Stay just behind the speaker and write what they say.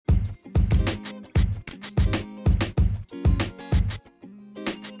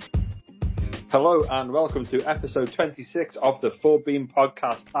Hello and welcome to episode 26 of the 4Beam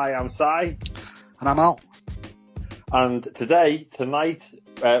podcast. I am Si. And I'm Al. And tonight,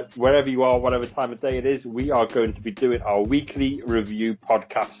 wherever you are, whatever time of day it is, we are going to be doing our weekly review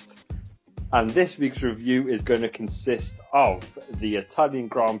podcast. And this week's review is going to consist of the Italian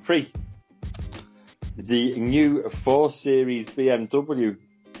Grand Prix, the new 4 Series BMW,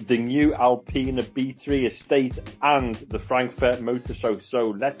 the new Alpina B3 Estate, and the Frankfurt Motor Show.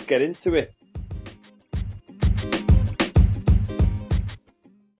 So let's get into it.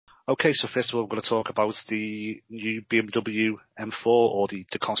 Okay, so first of all, we're going to talk about the new BMW M4, or the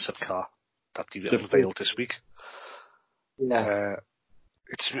concept car that they unveiled this week. Yeah.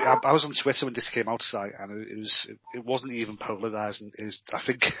 I was on Twitter when this came out, and it wasn't even polarising. I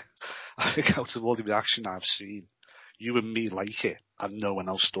think out of all the reaction I've seen, you and me like it, and no one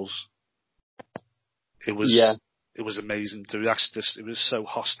else does. It was amazing. The reaction, it was so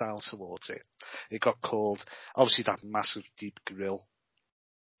hostile towards it. It got called, obviously, that massive deep grille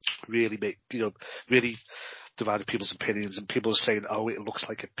really divided people's opinions, and people were saying, "Oh, it looks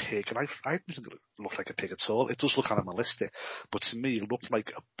like a pig," and I didn't think it looked like a pig at all. It does look animalistic, but to me, it looked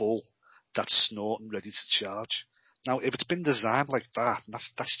like a bull that's snorting, ready to charge. Now, if it's been designed like that,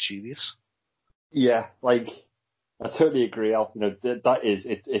 that's genius. Yeah, I totally agree, Al.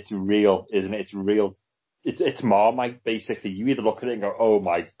 It's real, isn't it? It's real. It's Marmite, basically. You either look at it and go, "Oh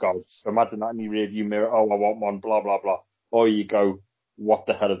my God, imagine that in your rear view mirror. Oh, I want one, blah, blah, blah." Or you go, "What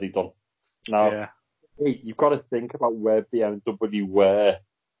the hell have they done?" Now, You've got to think about where BMW were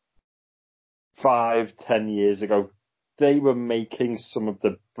 5-10 years ago. They were making some of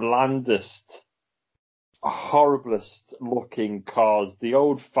the blandest, horriblest looking cars. The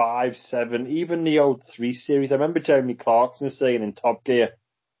old 5, 7, even the old 3 Series. I remember Jeremy Clarkson saying in Top Gear,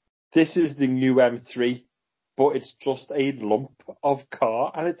 "This is the new M3, but it's just a lump of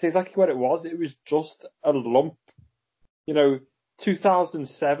car." And it's exactly what it was. It was just a lump.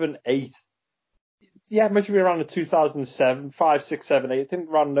 2007, 8. Yeah, it must be around the 2007, 5, 6, 7, 8. I think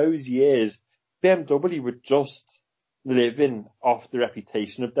around those years, BMW were just living off the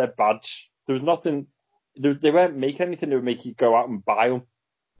reputation of their badge. There was nothing, they weren't making anything that would make you go out and buy them.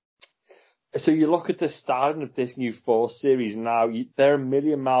 So you look at the styling of this new 4 Series now, they're a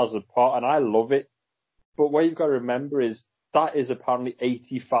million miles apart, and I love it. But what you've got to remember is that is apparently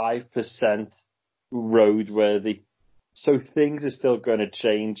 85% roadworthy. So things are still going to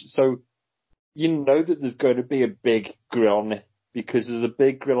change. So you know that there's going to be a big grille on it, because there's a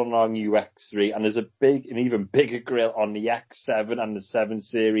big grille on our new X3, and there's an even bigger grille on the X7 and the 7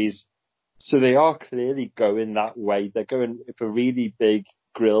 Series. So they are clearly going that way. They're going for really big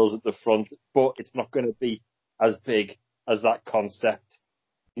grilles at the front, but it's not going to be as big as that concept.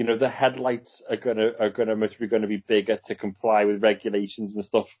 The headlights are going to be bigger to comply with regulations and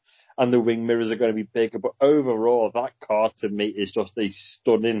stuff, and the wing mirrors are going to be bigger. But overall, that car to me is just a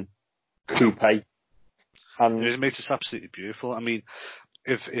stunning coupe. And it makes it absolutely beautiful. I mean,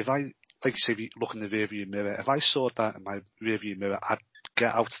 if I, like say, look in the rear view mirror, if I saw that in my rear view mirror, I'd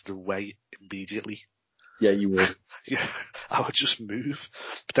get out of the way immediately. Yeah, you would. Yeah, I would just move.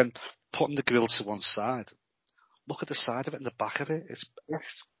 But then putting the grille to one side, look at the side of it and the back of it. It's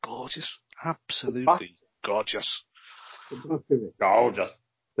gorgeous. Absolutely gorgeous. Gorgeous.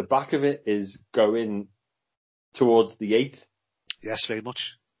 The back of it is going towards the 8. Yes, very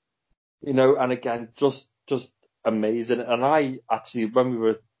much. And again, just amazing. And I actually, when we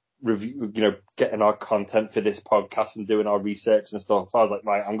were getting our content for this podcast and doing our research and stuff, I was like,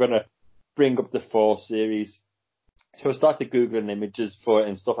 right, I'm going to bring up the 4 Series. So I started Googling images for it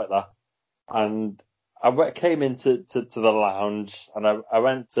and stuff like that. And I came into the lounge, and I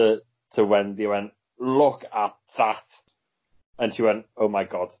went to Wendy. I went, "Look at that." And she went, "Oh my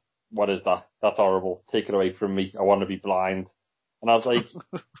God, what is that? That's horrible. Take it away from me. I want to be blind." And I was like,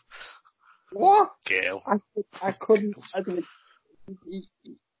 "What?" Gail. I couldn't.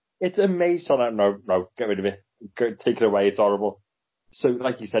 It's amazing. No, get rid of it. Take it away. It's horrible. So,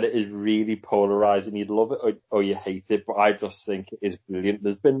 like you said, it is really polarizing. You'd love it or you hate it, but I just think it is brilliant.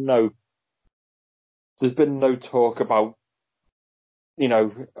 There's been no talk about,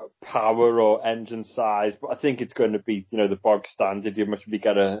 power or engine size, but I think it's going to be, the bog standard. You must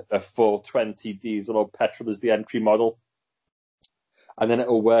get a 420 diesel or petrol as the entry model. And then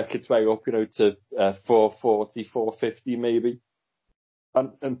it'll work its way up, to 440, 450 maybe.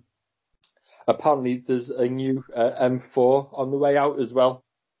 And apparently there's a new M4 on the way out as well.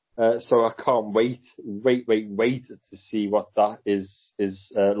 So I can't wait to see what that is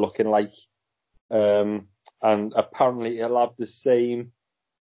looking like. And apparently it'll have the same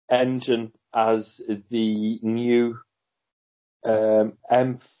engine as the new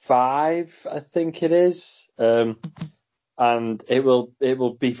M5, I think it is. And it will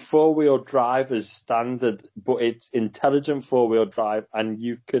be 4-wheel drive as standard, but it's intelligent 4-wheel drive, and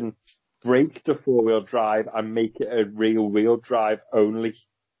you can break the 4-wheel drive and make it a real wheel drive only.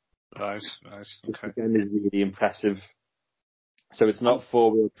 Right, Which okay. again is really impressive. So it's not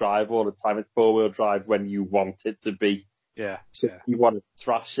 4-wheel drive all the time, it's 4-wheel drive when you want it to be. Yeah. So if you want to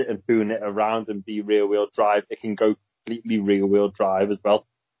thrash it and boon it around and be rear-wheel drive, it can go completely rear-wheel drive as well.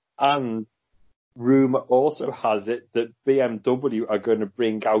 And rumour also has it that BMW are going to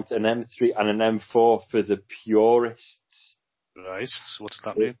bring out an M3 and an M4 for the purists. Right, so what does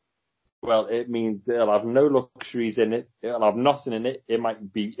that mean? Well, it means they'll have no luxuries in it. It'll have nothing in it. It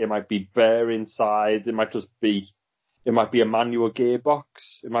might be bare inside. It might be a manual gearbox.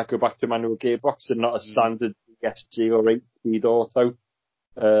 It might go back to a manual gearbox and not a standard SG or 8-speed auto.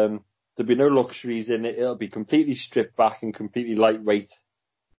 There'll be no luxuries in it. It'll be completely stripped back and completely lightweight.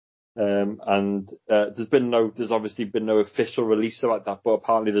 There's obviously been no official release about that, but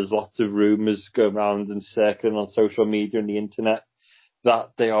apparently there's lots of rumours going around and circling on social media and the internet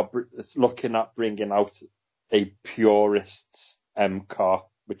that they are looking at bringing out a purists M car,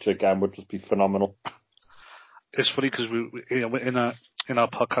 which again would just be phenomenal. It's funny because we in our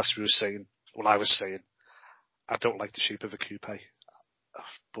podcast we were saying, well, I was saying, I don't like the shape of a coupe,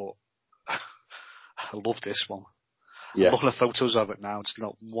 but I love this one. Yeah. I'm looking at photos of it now. It's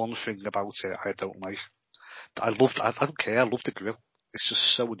not one thing about it I don't like. I don't care. I love the grille. It's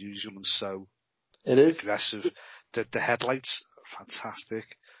just so unusual and so aggressive. The headlights are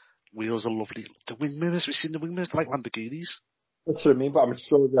fantastic. Wheels are lovely. The wing mirrors, we've seen the wing mirrors, they're like Lamborghinis. That's what I mean, but I'm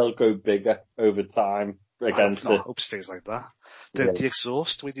sure they'll go bigger over time. I hope it stays like that. The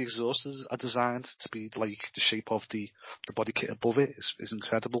exhaust, the way the exhausts are designed to be like the shape of the body kit above it is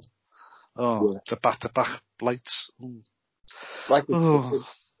incredible. Oh, the back lights. Like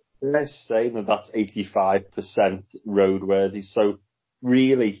they're saying that's 85% roadworthy, so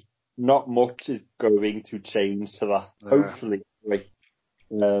really not much is going to change to that. Hopefully, but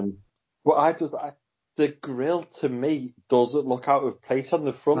the grille to me doesn't look out of place on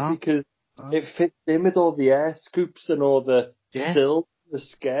the front because it fits in with all the air scoops and all the sills, the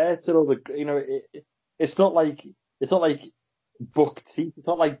skirts and all the it's not like buck teeth. It's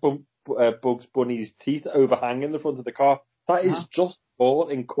not like Bugs Bunny's teeth overhanging the front of the car. That is just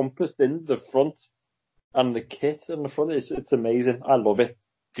all encompassed in the front and the kit in the front. It's amazing. I love it.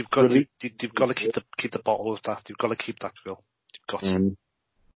 You've got to keep the bottle of that. You've got to keep that grill. You've got to.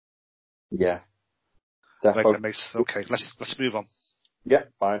 Yeah. Right then, mate. Okay, let's move on. Yeah,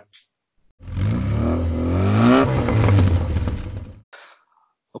 fine.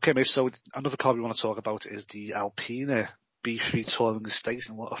 Okay, mate. So another car we want to talk about is the Alpina B3 Touring Estate,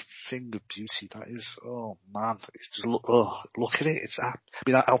 and what a thing of beauty that is. Oh man, it's just look at it.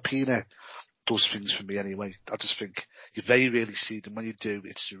 Alpina does things for me anyway. I just think you very rarely see them. When you do,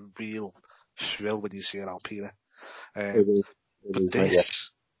 it's a real thrill when you see an Alpina.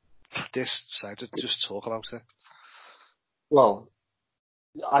 This side, just talk about it. Well,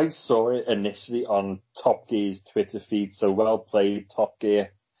 I saw it initially on Top Gear's Twitter feed, so well played, Top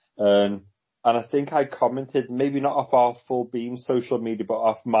Gear. And I think I commented, maybe not off our Full Beam social media, but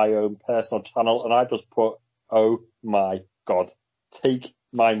off my own personal channel, and I just put, oh my God, take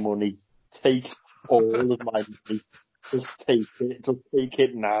my money, take all of my money, just take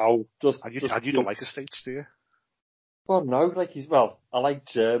it now. You don't like estates, do you? Well, no, I like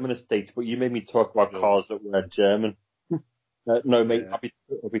German estates, but you made me talk about cars that were German. No, mate, I'll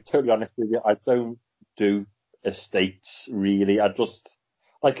be totally honest with you, I don't do estates, really.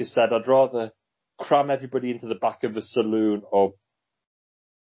 Like I said, I'd rather cram everybody into the back of a saloon or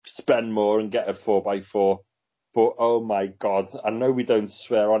spend more and get a 4x4. But oh my God, I know we don't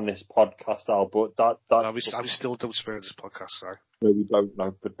swear on this podcast, Al, but No, we still don't swear on this podcast, sorry. No, we don't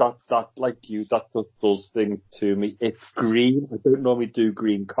know. But that just does things to me. It's green. I don't normally do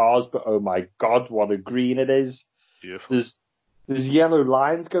green cars, but oh my God, what a green it is. Beautiful. There's yellow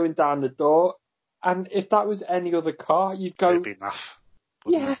lines going down the door. And if that was any other car, you'd go... It'd be naff.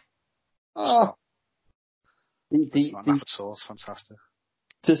 Yeah. It's not naff at all. It's fantastic.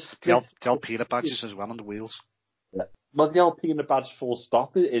 The Alpina badges as well on the wheels. Yeah. Well, the Alpina badge full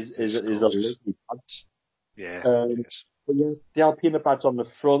stop is a lovely badge. Yeah, but yeah, the Alpina badge on the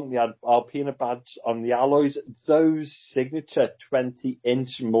front, the Alpina badge on the alloys, those signature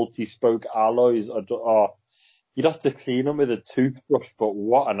 20-inch multi-spoke alloys are you'd have to clean them with a toothbrush, but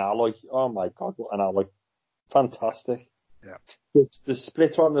what an alloy. Oh my God, what an alloy. Fantastic. Yeah. The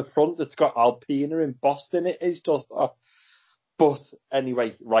splitter on the front that's got Alpina embossed in it is just... but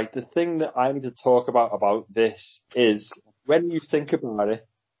anyway, right, the thing that I need to talk about this is when you think about it,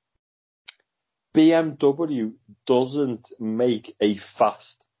 BMW doesn't make a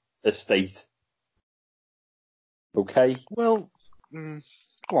fast estate. Okay? Well,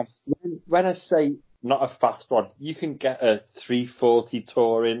 go on. When I say not a fast one, you can get a 340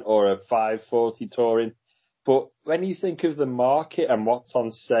 Touring or a 540 Touring. But when you think of the market and what's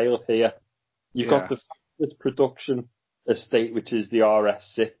on sale here, you've got the fastest production estate, which is the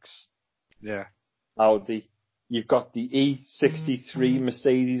RS6. Yeah. Audi. You've got the E63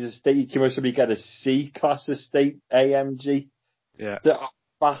 Mercedes estate. You can also get a C-Class estate, AMG. Yeah. That are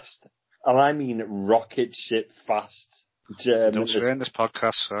fast, and I mean rocket ship fast. German. Don't swear in this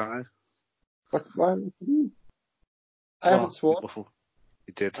podcast, sorry. What? Why? I haven't sworn.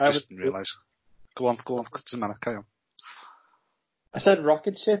 You did. I just didn't realise. Go on. Doesn't matter. Carry on. I said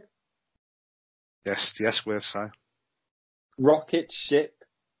rocket ship. Yes, word, sorry. Rocket ship.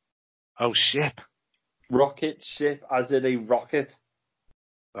 Oh, ship. Rocket ship, as in a rocket.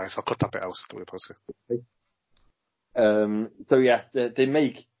 Right, I'll cut that bit out. Don't worry about it. So yeah, they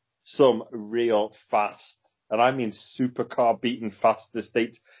make some real fast, and I mean supercar beating fast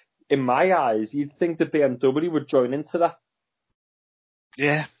estates. In my eyes, you'd think the BMW would join into that.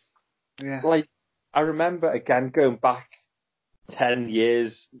 Yeah. Like, I remember, again, going back 10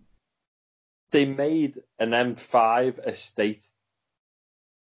 years, they made an M5 estate.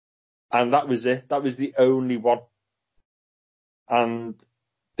 And that was it. That was the only one. And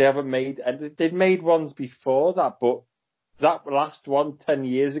they haven't made, and they'd made ones before that, but that last one 10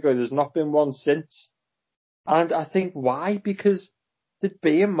 years ago, there's not been one since. And I think why? Because there'd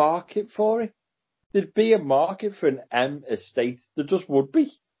be a market for it. There'd be a market for an M estate. There just would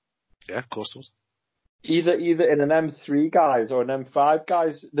be. Yeah, of course there was. Either in an M3 guys or an M5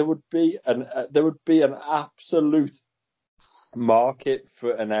 guys, there would be an absolute market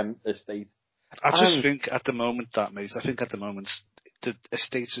for an M estate. I just think at the moment, the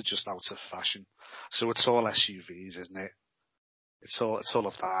estates are just out of fashion. So it's all SUVs, isn't it? It's all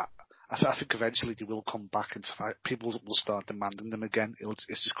of that. I think eventually they will come back into people will start demanding them again. It's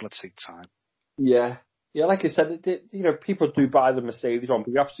just going to take time. Yeah, like I said, people do buy the Mercedes one,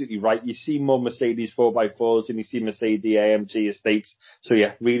 but you're absolutely right. You see more Mercedes 4x4s and you see Mercedes AMG estates. So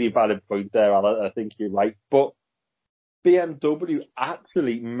yeah, really valid point there, Alan. I think you're right. But BMW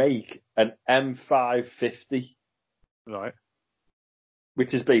actually make an M550. Right.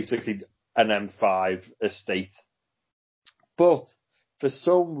 Which is basically an M5 estate. But for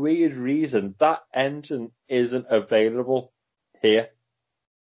some weird reason, that engine isn't available here.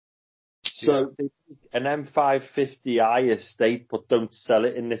 So they make an M550i estate, but don't sell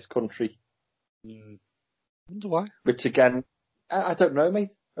it in this country. Wonder why? Which again, I don't know,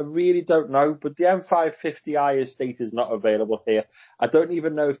 mate. I really don't know. But the M550i estate is not available here. I don't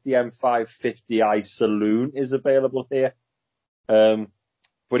even know if the M550i Saloon is available here.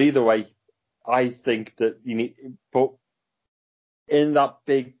 But either way, I think that you need, but in that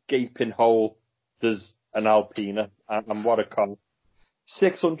big gaping hole, there's an Alpina, and what a con.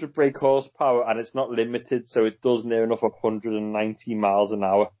 600 brake horsepower, and it's not limited, so it does near enough 190 miles an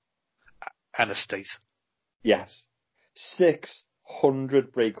hour. An estate. Yes.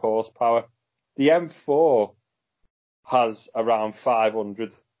 600 brake horsepower. The M4 has around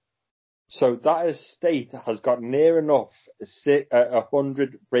 500. So that estate has got near enough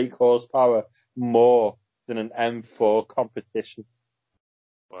 100 brake horsepower more than an M4 competition.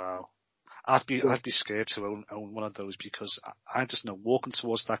 Wow. I'd be scared to own one of those because I just know walking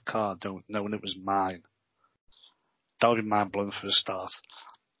towards that car, knowing it was mine, that would be mind blowing for a start.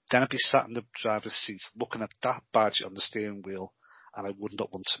 Then I'd be sat in the driver's seat looking at that badge on the steering wheel, and I would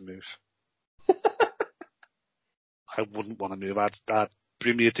not want to move. I wouldn't want to move. I'd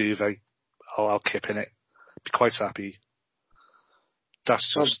bring me a duvet. I'll kip in it. Be quite happy.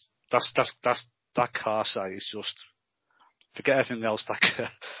 That's just that car size. Just forget everything else.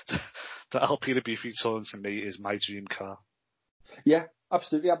 That Alpina B3 to me is my dream car. Yeah,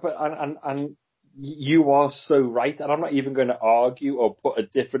 absolutely. Yeah, but and you are so right, and I'm not even going to argue or put a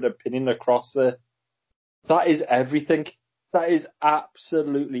different opinion across there. That is everything. That is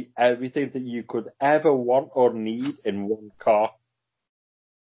absolutely everything that you could ever want or need in one car.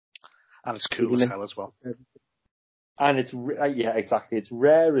 And it's cool as hell as well. And it's, yeah, exactly. It's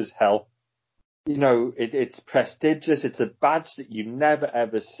rare as hell. It's prestigious. It's a badge that you never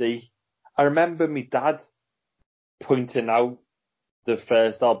ever see. I remember my dad pointing out the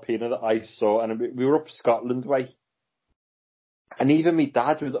first Alpina that I saw, and we were up Scotland way. And even my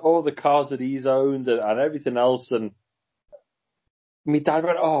dad, with all the cars that he's owned and everything else, and my dad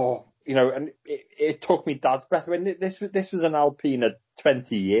went, and it took me dad's breath away. This was an Alpina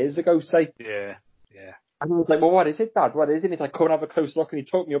 20 years ago, say. Yeah. And I was like, well, what is it, Dad? What is it? And he's like, come and have a close look. And he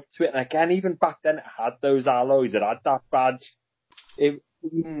took me up to it. And again, even back then, it had those alloys. It had that badge. We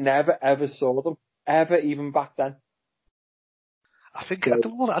never, ever saw them. Ever, even back then. I think, I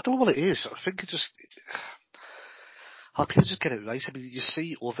don't know what it is. I think it just, how people just get it right. I mean, you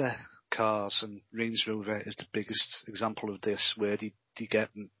see other cars, and Range Rover is the biggest example of this, where they get,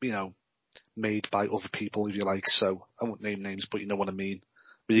 made by other people, if you like. So, I won't name names, but you know what I mean.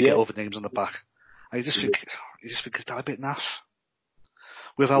 Where you get other names on the back. And you just think, is that a bit naff?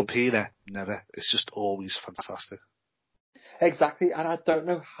 With Alpina, never. It's just always fantastic. Exactly, and I don't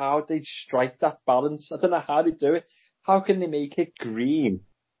know how they strike that balance. I don't know how they do it. How can they make it green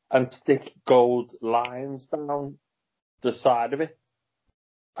and stick gold lines down the side of it?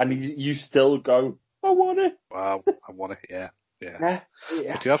 And you still go, I want it. Wow, I want it, yeah. Yeah.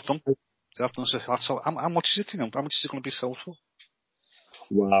 But you have done. So that's all. How much is it, How much is it going to be sold for?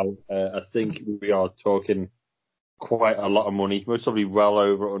 Wow, I think we are talking quite a lot of money. Most probably well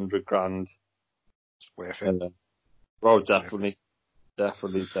over 100 grand. It's worth it. Oh, definitely.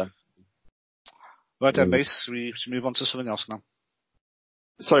 Definitely. Right then, mate, we should move on to something else now.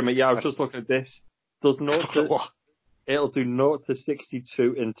 Sorry, mate, I was just looking at this. It'll do 0 to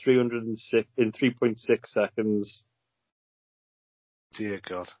 62 in 3.6 seconds. Dear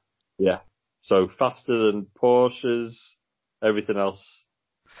God. Yeah. So faster than Porsches, everything else.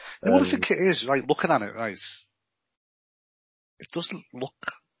 You know what I think it is, right, looking at it, right? It doesn't look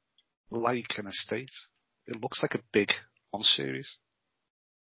like an estate. It looks like a big on-series.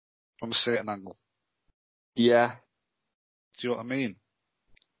 From a certain angle. Yeah. Do you know what I mean?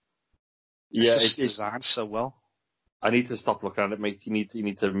 Yeah. It's designed so well. I need to stop looking at it, mate. You need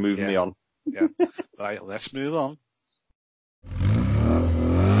to move me on. Yeah. Right, let's move on.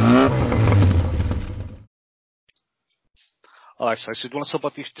 Alright, so do you want to talk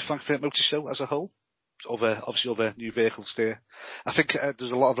about the Frankfurt Motor Show as a whole? Obviously other new vehicles there. I think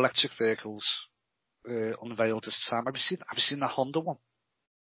there's a lot of electric vehicles unveiled this time. Have you seen the Honda one?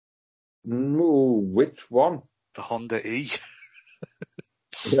 No, which one? The Honda E.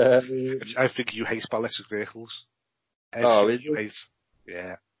 I think you hate electric vehicles. You hate.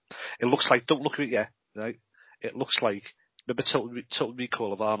 Yeah. It looks like, don't look at it yet, right? It looks like, remember Total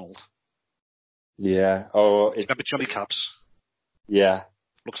Recall of Arnold? Yeah. Oh, remember Johnny Cabs? Yeah.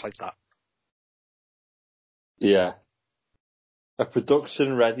 Looks like that. Yeah. A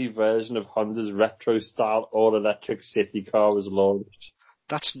production-ready version of Honda's retro-style all-electric city car was launched.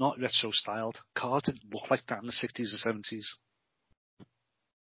 That's not retro-styled. Cars didn't look like that in the 60s and 70s.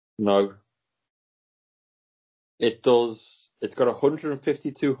 No. It does. It's got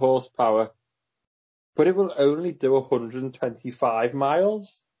 152 horsepower, but it will only do 125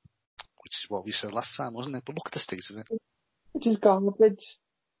 miles. Which is what we said last time, wasn't it? But look at the state of it. Which is garbage.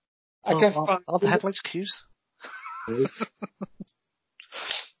 Are the headlights cues?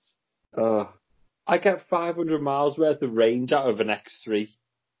 I get 500 miles worth of range out of an X3.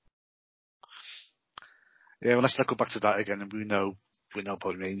 Yeah, well, let's not go back to that again. And we know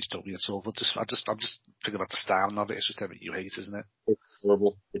about range, don't we? It's all. I'm just thinking about the styling of it. It's just everything you hate, isn't it? It's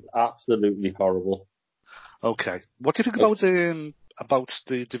horrible. It's absolutely horrible. Okay, what do you think about the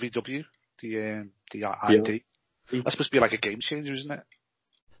VW, the ID? That's supposed to be like a game changer, isn't it?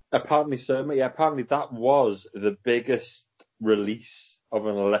 Apparently so, mate. Yeah, apparently that was the biggest release of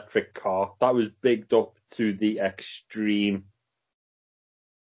an electric car. That was bigged up to the extreme.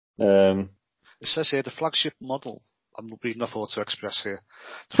 It says here the flagship model. I'm reading off Auto Express here.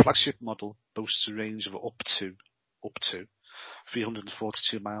 The flagship model boasts a range of up to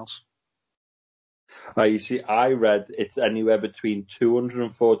 342 miles. You see, I read it's anywhere between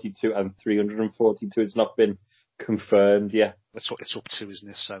 242 and 342. It's not been confirmed yet. That's what it's up to, isn't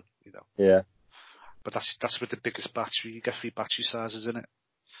it? So, Yeah. But that's with the biggest battery. You get 3 battery sizes in it.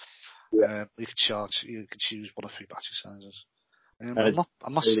 Yeah. You can choose one of 3 battery sizes. I'm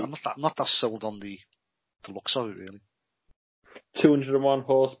not that sold on the looks of it, really. 201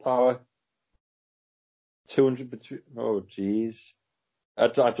 horsepower. 200 between. Oh, jeez. I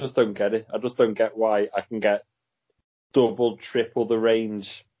just don't get it. I just don't get why I can get double, triple the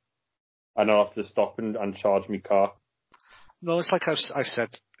range and I have to stop and charge my car. No, it's like I said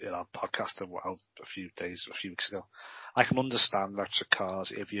in our podcast a few weeks ago. I can understand electric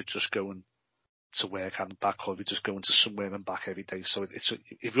cars if you're just going to work and back, or if you're just going to somewhere and back every day. So if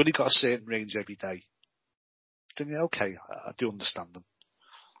you've only got a certain range every day, then yeah, okay, I do understand them.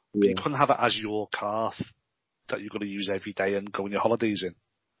 Yeah. But you couldn't have it as your car that you're going to use every day and go on your holidays in.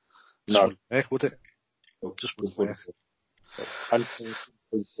 No. Wouldn't work, would it? Just wouldn't work. And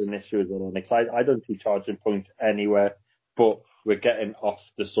an issue as well, Nick. I don't see charging points anywhere But we're getting off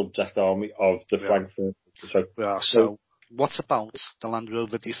the subject, aren't we, of the Frankfurt. So what about the Land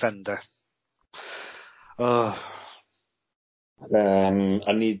Rover Defender? I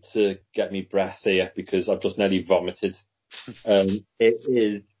need to get me breath here because I've just nearly vomited.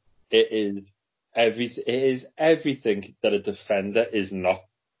 It is everything that a Defender is not.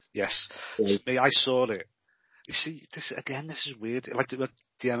 Yes, I saw it. You see, this is weird. Like the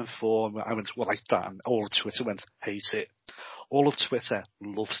M4, I went, well, like that, and all of Twitter went, hate it. All of Twitter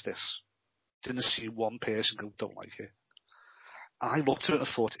loves this. Didn't see one person go, don't like it. And I looked at it and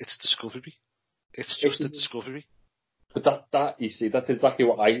thought, it's a Discovery. It's just a Discovery. But that you see, that's exactly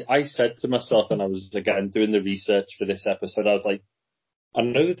what I said to myself when I was, again, doing the research for this episode. I was like, I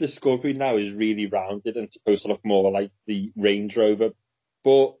know the Discovery now is really rounded and supposed to look more like the Range Rover,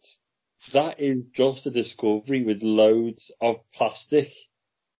 but that is just a Discovery with loads of plastic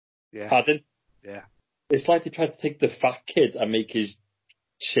padding. Yeah. It's like they tried to take the fat kid and make his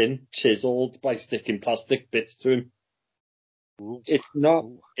chin chiseled by sticking plastic bits to him. Ooh. It's not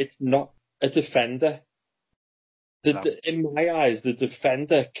a Defender. In my eyes, the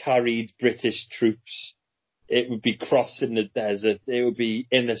Defender carried British troops. It would be crossing the desert. It would be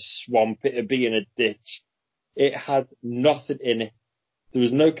in a swamp. It would be in a ditch. It had nothing in it. There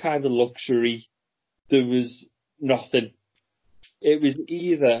was no kind of luxury. There was nothing. It was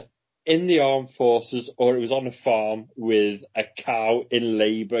either in the armed forces or it was on a farm with a cow in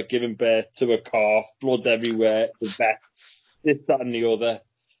labour, giving birth to a calf, blood everywhere, the vet, this, that and the other.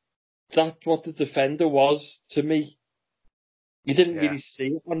 That's what the Defender was to me. You didn't really see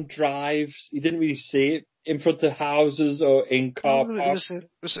it on drives. You didn't really see it in front of houses or in car parks. It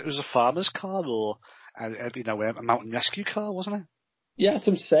was a farmer's car or a mountain rescue car, wasn't it? Yeah, that's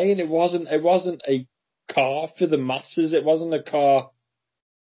what I'm saying. It wasn't a car for the masses. It wasn't a car.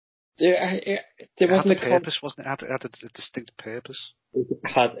 There wasn't a purpose, wasn't it? It had a distinct purpose. It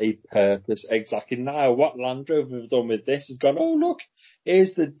had a purpose, exactly. Now, what Land Rover have done with this is gone, oh, look,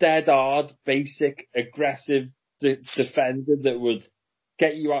 here's the dead hard, basic, aggressive Defender that would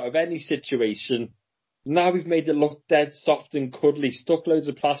get you out of any situation. Now we've made it look dead soft and cuddly, stuck loads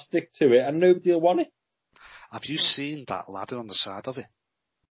of plastic to it, and nobody will want it. Have you seen that ladder on the side of it?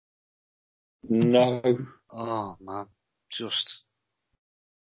 No. Oh, man.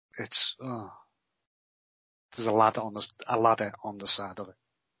 There's a ladder on the side of it.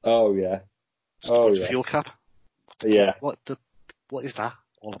 Oh, yeah. Fuel cap? Yeah. What is that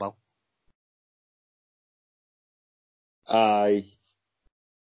all about? I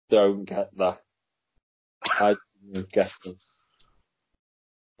don't get that. I don't get them.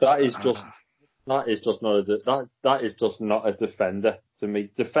 That is just not a Defender to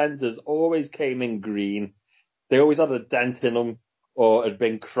me. Defenders always came in green. They always had a dent in them or had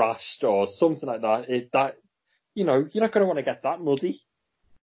been crashed or something like that. You're not going to want to get that muddy.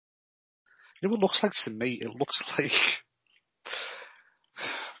 You know what it looks like to me? It looks like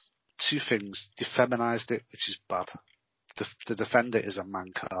two things. They feminized it, which is bad. The Defender is a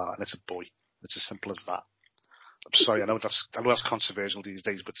man car and it's a boy. It's as simple as that. I'm sorry, I know that's controversial these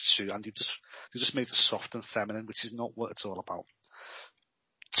days, but it's true. And they just made it soft and feminine, which is not what it's all about.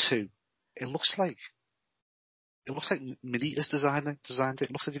 Two, it looks like Mini has designed it.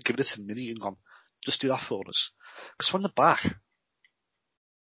 It looks like they've given it to Mini and gone, just do that for us. Because from the back,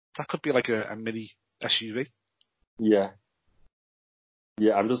 that could be like a Mini SUV. Yeah.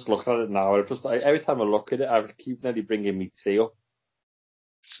 Yeah, I'm just looking at it now. Every time I look at it, I keep nearly bringing me tea up.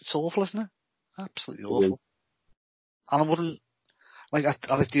 It's awful, isn't it? Absolutely awful. And I wouldn't, like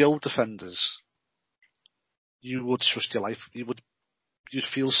the old Defenders, you would trust your life. You'd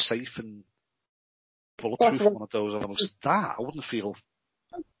feel safe and bulletproof one of those. Almost that, I wouldn't feel.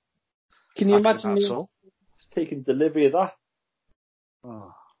 Can you imagine me taking delivery of that?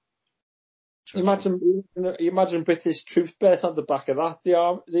 Oh. Imagine British troops burst on the back of that.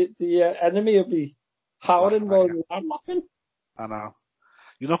 The enemy will be howling while I'm laughing. I know.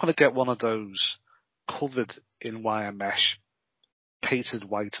 You're not going to get one of those covered in wire mesh, painted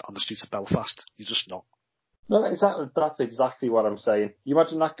white on the streets of Belfast. You're just not. No, exactly. That's exactly what I'm saying. You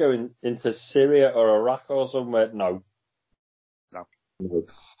imagine that going into Syria or Iraq or somewhere? No.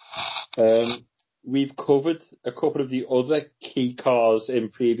 We've covered a couple of the other key cars in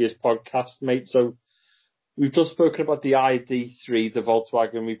previous podcasts, mate. So we've just spoken about the ID3, the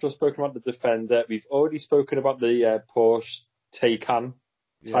Volkswagen. We've just spoken about the Defender. We've already spoken about the Porsche Taycan.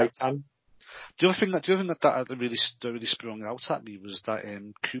 Titan. The other thing that really sprung out at me was that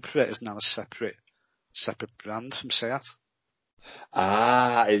Cupra is now a separate brand from Seat.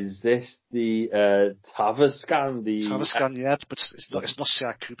 Is this the Tavascan? Tavascan, yeah, but it's not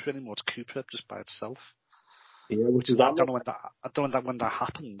Seat Cupra anymore. It's Cupra just by itself. Yeah, which is I don't know when that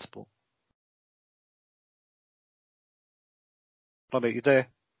happened, but. What about you there?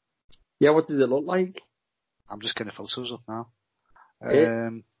 Yeah, what does it look like? I'm just getting photos up now.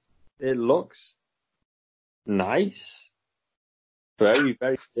 It looks nice. Very,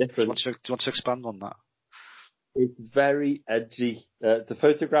 very different. Do you want to expand on that? It's very edgy. The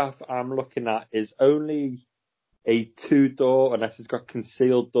photograph I'm looking at is only a 2-door, unless it's got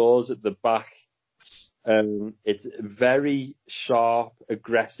concealed doors at the back. It's very sharp,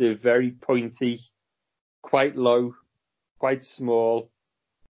 aggressive, very pointy, quite low, quite small.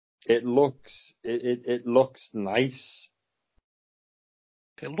 It looks nice.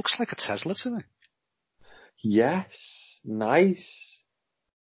 It looks like a Tesla to me. Yes, nice.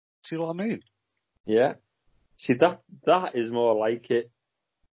 See what I mean? Yeah. See, that is more like it.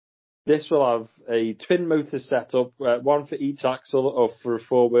 This will have a twin motor setup, one for each axle or for a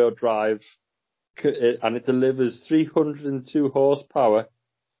 4-wheel drive, and it delivers 302 horsepower,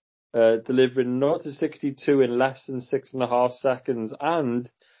 delivering 0 to 62 in less than 6.5 seconds, and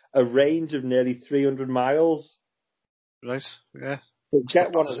a range of nearly 300 miles. Right, yeah. So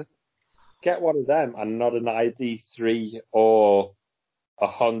get one of them and not an ID3 or a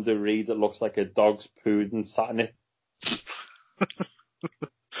Honda Re that looks like a dog's pooed and sat in it.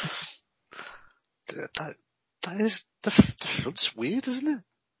 The front's weird, isn't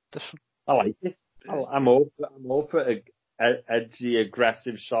it? I like it. I'm all for edgy,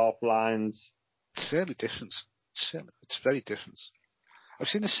 aggressive, sharp lines. It's certainly different. It's very different. I've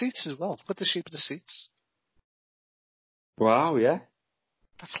seen the seats as well. Look at the shape of the seats. Wow, yeah.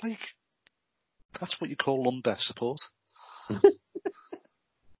 That's what you call lumbar support.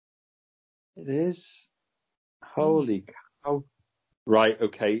 It is. Holy cow. Right,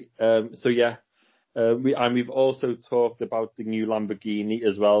 okay. So yeah, we've also talked about the new Lamborghini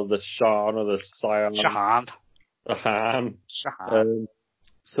as well, the Shahan or the Shahan.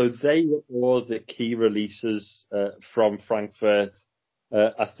 So they were all the key releases from Frankfurt.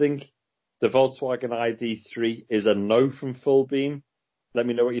 I think the Volkswagen ID3 is a no from Fullbeam. Let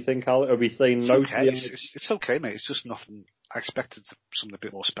me know what you think, Al. Are we saying no? Okay. It's okay, mate. It's just nothing. I expected something a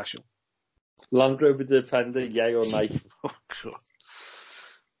bit more special. Land Rover Defender, yay or nay? Oh, God.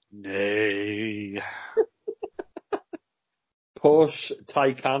 Nay. Porsche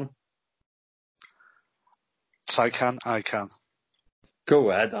Taycan. Taycan, I can. Go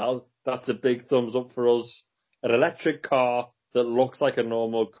ahead, Al. That's a big thumbs up for us. An electric car that looks like a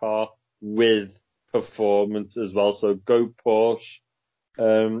normal car with performance as well. So go Porsche.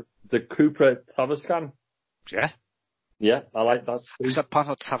 The Cupra Tavascan. Yeah. Yeah, I like that. Except part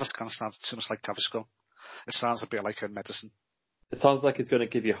of Tavascan sounds too much like Gaviscon. It sounds a bit like a medicine. It sounds like it's going to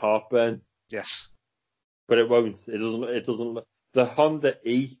give you heartburn. Yes. But it won't. It doesn't. The Honda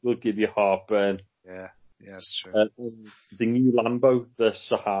E will give you heartburn. Yeah, it's true. The new Lambo, the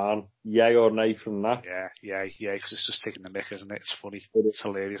Shahan, yay or nay from that? Yeah, because it's just taking the mick, isn't it? It's funny. It's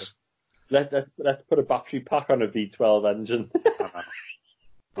hilarious. Let's put a battery pack on a V12 engine.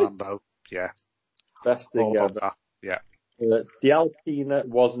 Lambo, yeah. Best thing ever. Yeah. The Alpina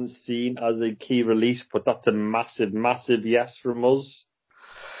wasn't seen as a key release, but that's a massive, massive yes from us.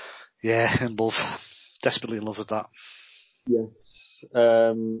 Yeah, in love. Desperately in love with that. Yes.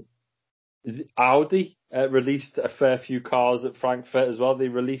 Audi released a fair few cars at Frankfurt as well. They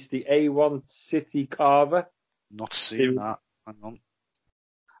released the A1 City Carver. Not seeing that. Hang on.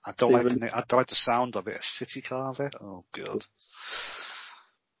 I don't like the sound of it. A City Carver? Oh, God.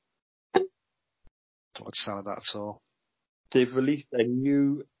 Don't like the sound of that at all. They've released a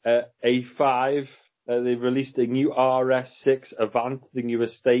new A5. They've released a new RS6 Avant, the new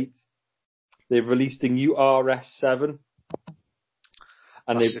estate. They've released a new RS7.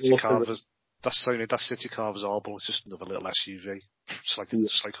 And that City Carver's all, it's just another little SUV. Just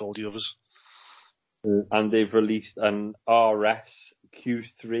like all the others. And they've released an RS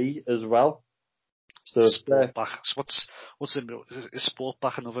Q3 as well. So Sportback. What's it? Is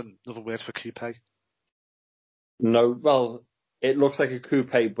Sportback another word for coupe? No, well, it looks like a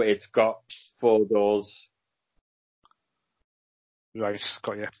coupe, but it's got 4 doors. Right,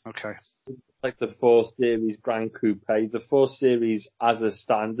 got you. Okay. It's like the 4 Series Grand Coupe. The 4 Series, as a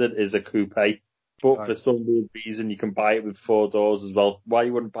standard, is a coupe, but for some weird reason, you can buy it with 4 doors as well. Why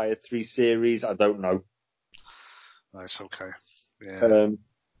you wouldn't buy a 3 Series, I don't know. Right, okay. Yeah.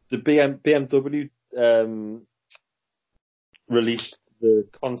 The BMW released the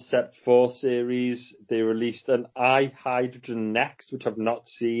Concept 4 Series. They released an iHydrogen Next, which I've not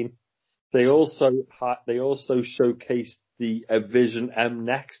seen. They also showcased the Vision M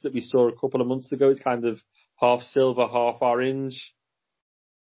Next that we saw a couple of months ago. It's kind of half silver, half orange.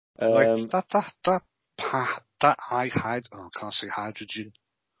 Like that that I can't say hydrogen.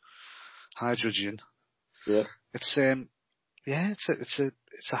 Hydrogen. Yeah. It's it's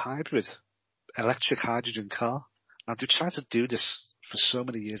a hybrid electric hydrogen car. Now they've tried to do this for so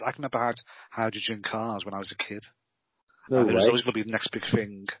many years. I can remember had hydrogen cars when I was a kid. No and it was way. always going to be the next big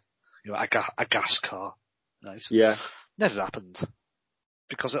thing, a gas car. Right? Yeah. Never happened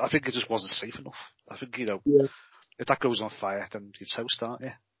because I think it just wasn't safe enough. I think if that goes on fire, then you're toast, aren't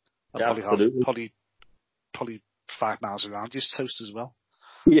you? Yeah, absolutely. Probably 5 miles around you're toast as well.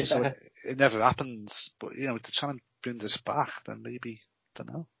 Yeah. So it never happens. But if they're trying to bring this back, then maybe I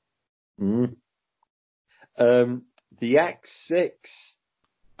don't know. The X6,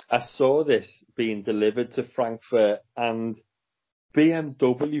 I saw this being delivered to Frankfurt, and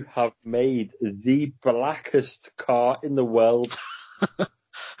BMW have made the blackest car in the world. Do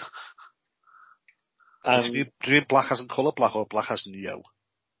you mean black as in colour black or black as in yo?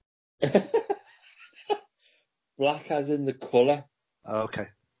 Black as in the colour. Oh, okay.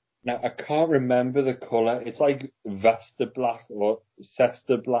 Now, I can't remember the colour. It's like Vesta Black or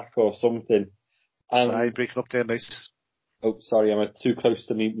Cesta Black or something. Sorry, breaking up there, mate. Oh, sorry, I'm too close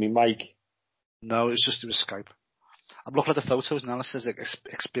to me mic. No, it was Skype. I'm looking at the photos now. It says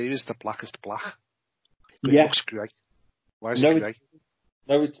experience the blackest black. But it looks grey. Why is it grey?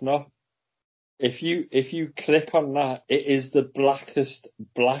 No, it's not. If you click on that, it is the blackest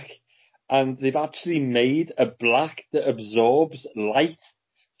black, and they've actually made a black that absorbs light.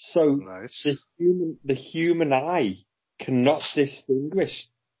 So the human eye cannot distinguish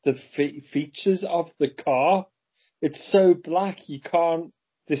the features of the car. It's so black you can't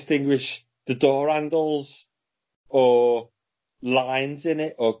distinguish the door handles or lines in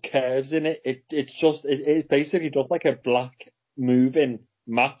it or curves in it. It's basically just like a black moving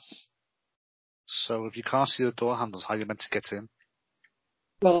mass. So if you can't see the door handles, how are you meant to get in?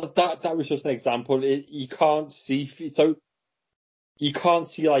 Well, that was just an example. You can't see, so you can't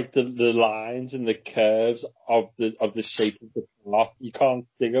see like the lines and the curves of the shape of the car. You can't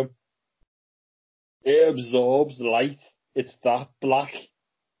see them. It absorbs light. It's that black.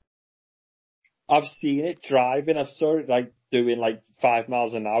 I've seen it driving. I saw it like doing like 5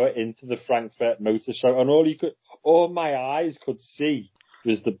 miles an hour into the Frankfurt Motor Show, and all my eyes could see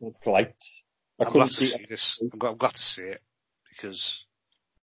was the black light. I'm glad to see this. I'm glad to see it because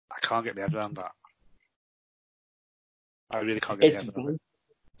I can't get my head around that. I really can't get my head around it.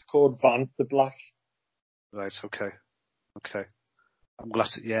 It's called Vanta Black. Right. Okay. I'm glad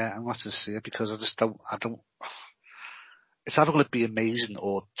to see it because I don't. It's either going to be amazing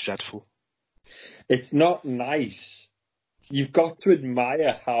or dreadful. It's not nice. You've got to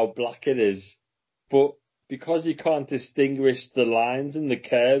admire how black it is, but because you can't distinguish the lines and the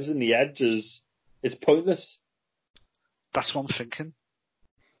curves and the edges, it's pointless. That's what I'm thinking.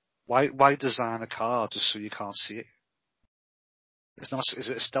 Why design a car just so you can't see it? Is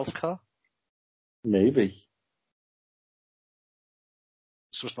it a stealth car? Maybe.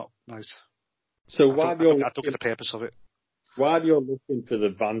 So it's not nice. So I don't get the purpose of it. While you're looking for the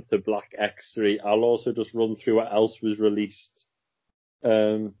Vanta Black X3, I'll also just run through what else was released.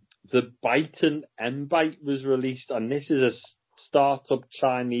 The Byton M-Byte was released, and this is a startup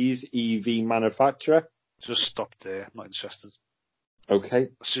Chinese EV manufacturer. Just stop there. I'm not interested. Okay.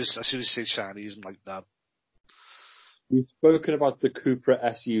 As soon as you say Chinese, I'm like, no. We've spoken about the Cupra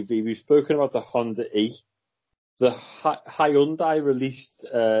SUV. We've spoken about the Honda E. The Hyundai released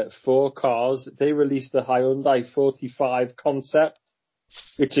 4 cars. They released the Hyundai 45 concept,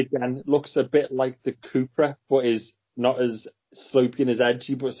 which again looks a bit like the Cupra, but is not as slopey and as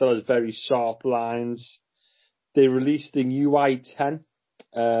edgy, but still has very sharp lines. They released the new i10,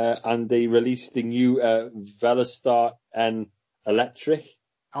 and they released the new Veloster N electric.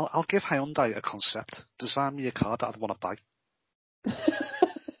 I'll give Hyundai a concept. Design me a car that I'd want to buy.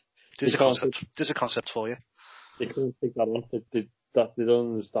 There's a concept for you. They couldn't take that on. They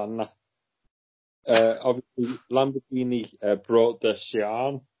don't understand that. Obviously, Lamborghini brought the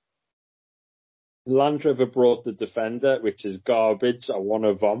Sian. Land Rover brought the Defender, which is garbage. I want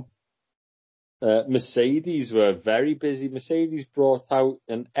a vom. Mercedes were very busy. Mercedes brought out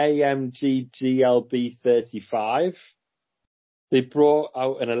an AMG GLB 35. They brought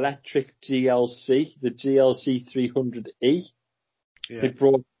out an electric GLC, the GLC 300E. Yeah. They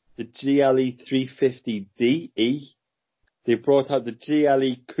brought the GLE 350DE. They brought out the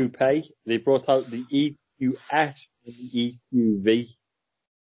GLE Coupe. They brought out the EQS and the EQV.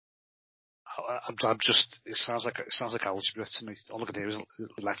 It sounds like algebra to me. All I can hear is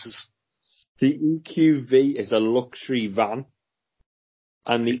letters. The EQV is a luxury van.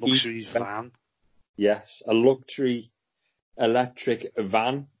 And the luxury van? Yes, a luxury electric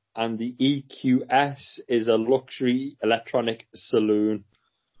van. and the EQS is a luxury electronic saloon.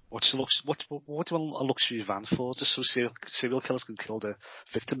 What do you want a luxury van for? Just so serial killers can kill their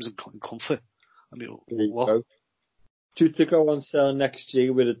victims in comfort. I mean, what? Due to go on sale next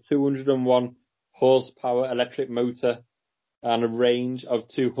year with a 201 horsepower electric motor and a range of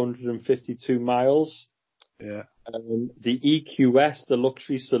 252 miles. Yeah. The EQS, the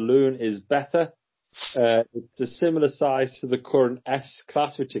luxury saloon, is better. It's a similar size to the current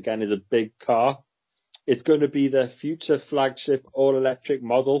S-Class, which again is a big car. It's going to be their future flagship all-electric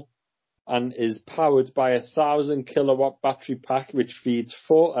model and is powered by a 1,000 kilowatt battery pack, which feeds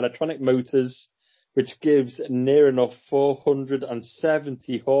 4 electronic motors, which gives near enough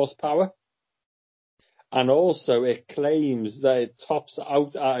 470 horsepower. And also it claims that it tops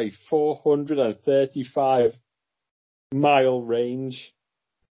out at a 435 mile range.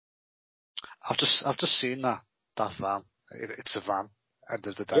 I've just seen that van. It's a van. End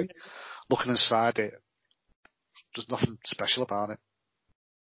of the day, looking inside it, there's nothing special about it.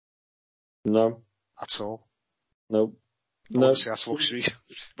 No. At all. No. Obviously, that's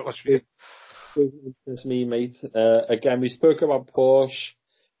luxury. It's me, mate. Again, we spoke about Porsche.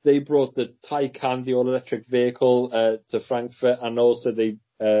 They brought the Taycan, the all-electric vehicle, to Frankfurt, and also they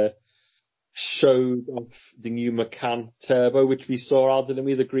showed off the new Macan Turbo, which we saw out, didn't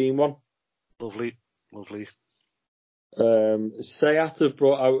we? The green one. Lovely. Seat have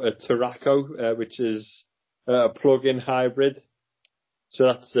brought out a Tarraco, which is a plug-in hybrid. So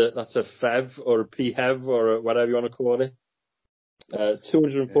that's a FEV or a PHEV or whatever you want to call it.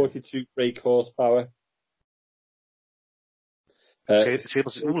 242 brake horsepower. It's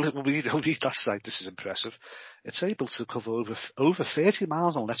able to, we'll read that side. This is impressive. It's able to cover over 30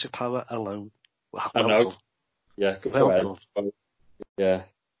 miles on electric power alone. Well done. Yeah, well done. Yeah.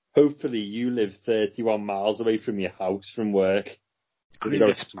 Hopefully you live 31 miles away from your house from work. You couldn't even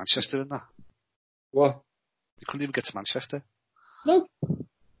get to Manchester in that. What? You couldn't even get to Manchester. No.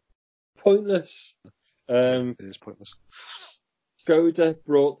 Pointless. It is pointless. Skoda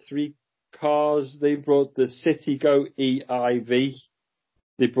brought 3 cars. They brought the Citigo EiV.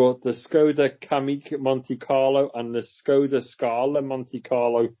 They brought the Skoda Kamiq Monte Carlo and the Skoda Scala Monte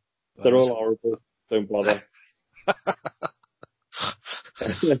Carlo. They're all horrible. Don't bother.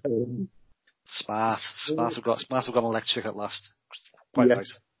 Smart have got electric at last. Quite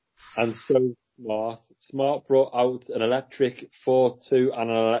nice. And so Smart brought out an electric 4.2 and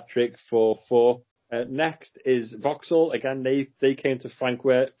an electric 4.4. Next is Vauxhall. Again, they came to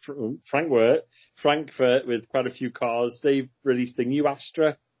Frankfurt with quite a few cars. They've released a new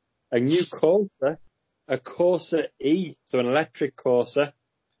Astra, a new Corsa, a Corsa E, so an electric Corsa.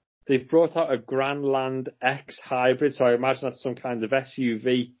 They've brought out a Grandland X hybrid, so I imagine that's some kind of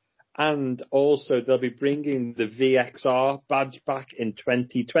SUV. And also they'll be bringing the VXR badge back in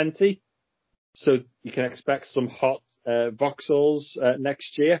 2020. So you can expect some hot Vauxhalls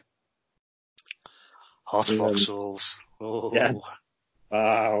next year. Hot Vauxhalls. Oh. Yeah.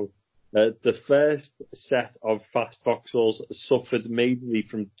 Wow. The first set of fast Vauxhalls suffered majorly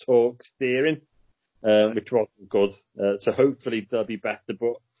from torque steering, which wasn't good. So hopefully they'll be better,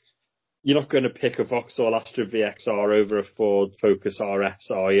 but you're not going to pick a Vauxhall Astra VXR over a Ford Focus RS,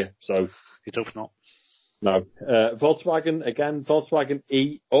 are you? So you don't know. No. Volkswagen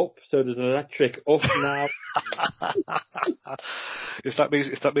E up, so there's an electric up now. Is that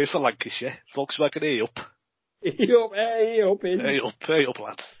made for Lancashire? Volkswagen E up. E up, E up, in. E up,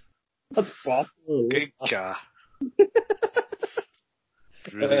 lad. That's possible. Good car.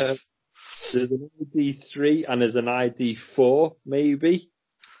 Brilliant. There's an ID3 and there's an ID4, maybe.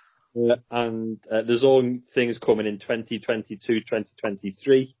 And there's all things coming in 2022,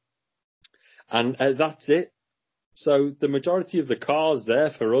 2023. And that's it. So the majority of the cars there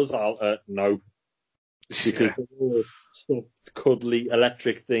for us are no. Because they're all soft, cuddly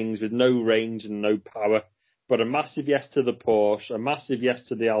electric things with no range and no power. But a massive yes to the Porsche, a massive yes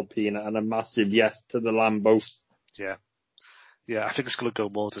to the Alpina, and a massive yes to the Lambo. Yeah. Yeah, I think it's going to go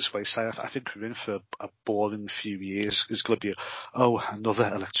more this way. So I think we're in for a boring few years. It's going to be, another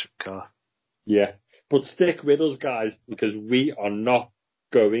electric car. Yeah. But stick with us, guys, because we are not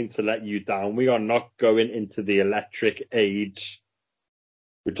going to let you down. We are not going into the electric age.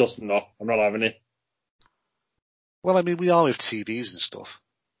 We're just not. I'm not having it. Well, I mean, we are with TVs and stuff.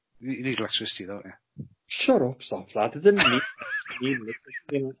 You need electricity, don't you? Shut up, soft lad. I didn't need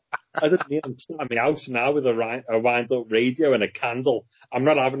I didn't need to sit at my house now with a wind-up radio and a candle. I'm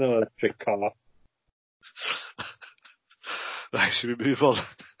not having an electric car. Right, should we move on?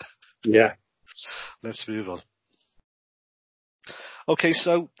 Yeah. Let's move on. Okay,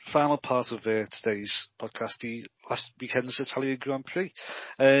 so final part of today's podcast, the last weekend's Italian Grand Prix.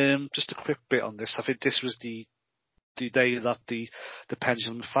 Just a quick bit on this. I think this was the day that the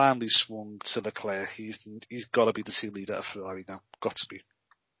pendulum finally swung to Leclerc. He's got to be the team leader at Ferrari now. Got to be.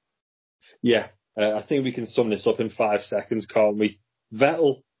 Yeah, I think we can sum this up in 5 seconds, can't we?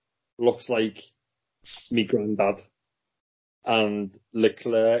 Vettel looks like me granddad, and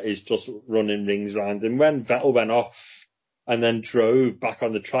Leclerc is just running rings around him. When Vettel went off and then drove back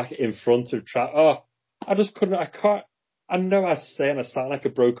on the track in front of track, I know I say and I sound like a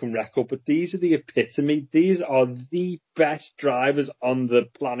broken record, but these are the epitome. These are the best drivers on the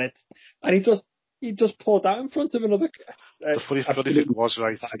planet, and he just pulled out in front of another. The funny thing was,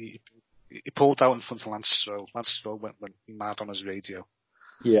 right, he pulled out in front of Lance Stroll. Lance Stroll went mad on his radio.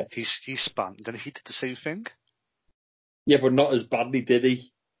 Yeah, he span, then he did the same thing. Yeah, but not as badly, did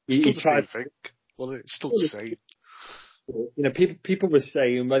he? He tried. Same thing. Well, it's still the same. You know, people were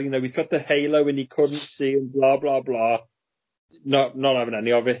saying, well, you know, he's got the halo and he couldn't see and blah blah blah. Not having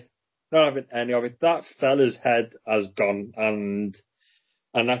any of it. Not having any of it. That fella's head has gone, and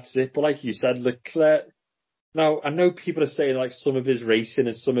that's it. But like you said, Leclerc. Now I know people are saying like some of his racing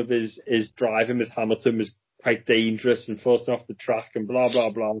and some of his driving with Hamilton was quite dangerous and forced him off the track and blah blah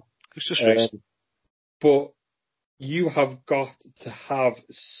blah. It's just racing. But you have got to have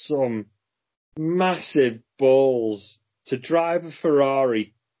some massive balls to drive a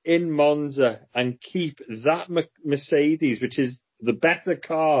Ferrari in Monza and keep that Mercedes, which is the better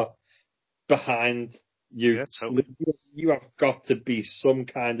car, behind you. Yeah, totally. You have got to be some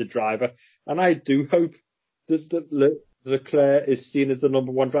kind of driver. And I do hope that Leclerc is seen as the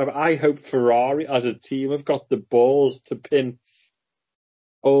number one driver. I hope Ferrari as a team have got the balls to pin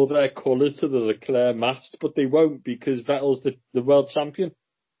all their colours to the Leclerc mast, but they won't because Vettel's the world champion,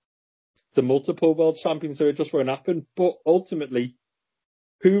 the multiple world champion, so it just won't happen. But ultimately,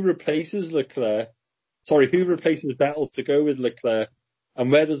 who replaces Leclerc? Sorry, who replaces Vettel to go with Leclerc?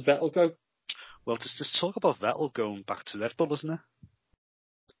 And where does Vettel go? Well, there's talk about Vettel going back to Red Bull, isn't there?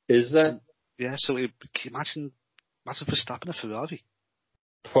 Is there? So imagine Verstappen at Ferrari.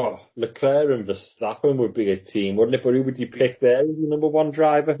 Oh, Leclerc and Verstappen would be a team, wouldn't it? But who would you pick there as your number one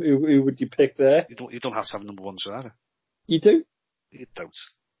driver? Who would you pick there? You don't have to have a number one driver. You do? You don't.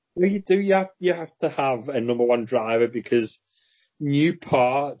 Well, you do. You have to have a number one driver because new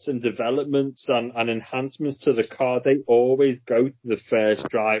parts and developments and enhancements to the car, they always go to the first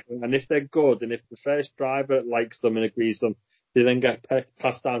driver. And if they're good, and if the first driver likes them and agrees them, they then get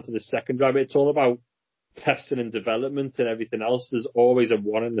passed down to the second driver. It's all about testing and development and everything else. There's always a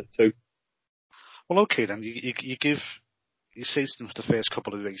one and a two. Well, okay then. You say to them for the first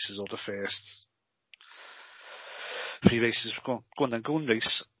couple of races or the first 3 races. Go and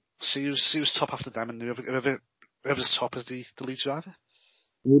race. See who's top after them, and whoever's top is the lead driver.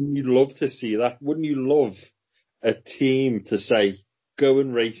 Wouldn't you love to see that? Wouldn't you love a team to say, go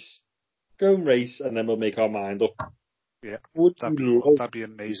and race, and then we'll make our mind up? Yeah, that'd be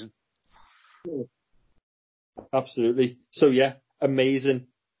amazing. Yeah. Absolutely. So yeah, amazing.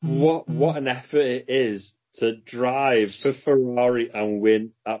 What an effort it is to drive for Ferrari and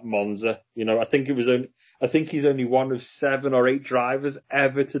win at Monza. You know, I think he's only one of 7 or 8 drivers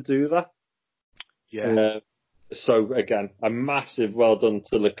ever to do that. Yeah. So again, a massive well done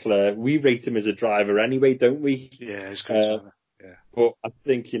to Leclerc. We rate him as a driver anyway, don't we? Yeah, he's good. Yeah. But I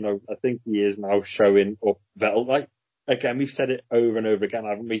think he is now showing up Vettel. Like, again, we've said it over and over again,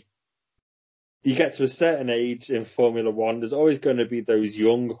 haven't we? You get to a certain age in Formula One, there's always going to be those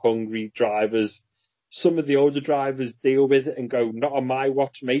young, hungry drivers. Some of the older drivers deal with it and go, not on my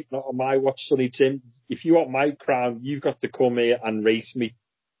watch, mate, not on my watch, Sonny Jim. If you want my crown, you've got to come here and race me,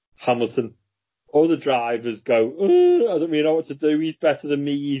 Hamilton. All the drivers go, I don't really know what to do. He's better than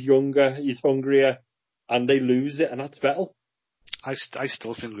me. He's younger. He's hungrier. And they lose it. And that's Vettel. I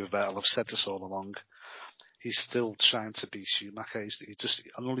still think with Vettel, I've said this all along, he's still trying to be Schumacher. He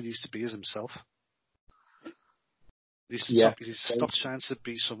all he needs to be is himself. He's stopped trying to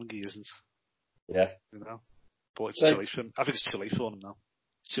be someone he isn't. Yeah. You know? But it's too late for him. I think it's too late for him now.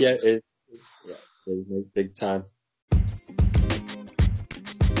 Yeah, it is. Yeah, it is big time.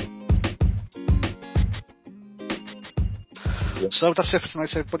 So that's it for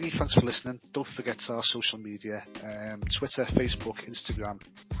tonight, everybody. Thanks for listening. Don't forget our social media, Twitter, Facebook, Instagram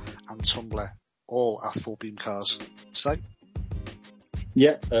and Tumblr, all at Full Beam Cars. So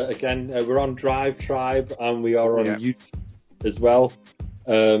yeah, again, we're on Drive Tribe and we are on YouTube as well.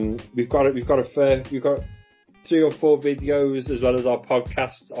 We've got 3 or 4 videos as well as our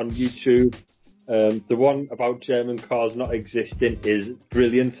podcasts on YouTube. The one about German cars not existing is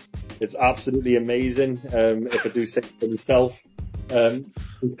brilliant. It's absolutely amazing. If I do say so myself,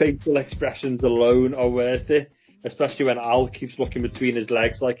 The facial expressions alone are worth it, especially when Al keeps looking between his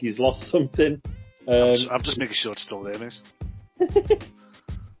legs like he's lost something. I'm just making sure it's still there, mate.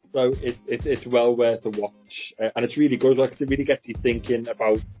 So it's well worth a watch, and it's really good. Like, it really gets you thinking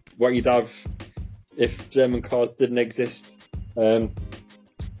about what you'd have if German cars didn't exist.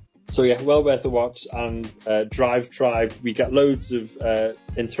 So yeah, well worth a watch. And Drive Tribe, we get loads of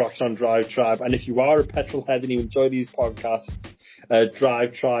interaction on Drive Tribe, and if you are a petrol head and you enjoy these podcasts,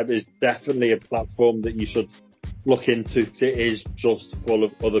 Drive Tribe is definitely a platform that you should look into. It is just full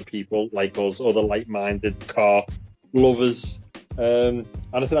of other people like us, other like-minded car lovers. And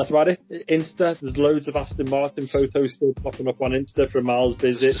I think that's about it. Insta, there's loads of Aston Martin photos still popping up on Insta from Al's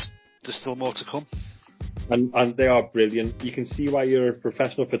visit. There's still more to come. And they are brilliant. You can see why you're a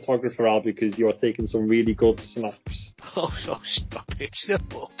professional photographer, Al, because you're taking some really good snaps. Oh, stop it. Shut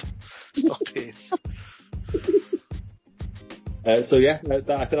up. Stop it. So yeah,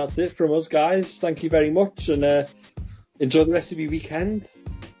 I think that's it from us, guys. Thank you very much, and enjoy the rest of your weekend.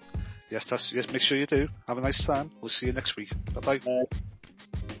 Yes, make sure you do. Have a nice time. We'll see you next week. Bye-bye.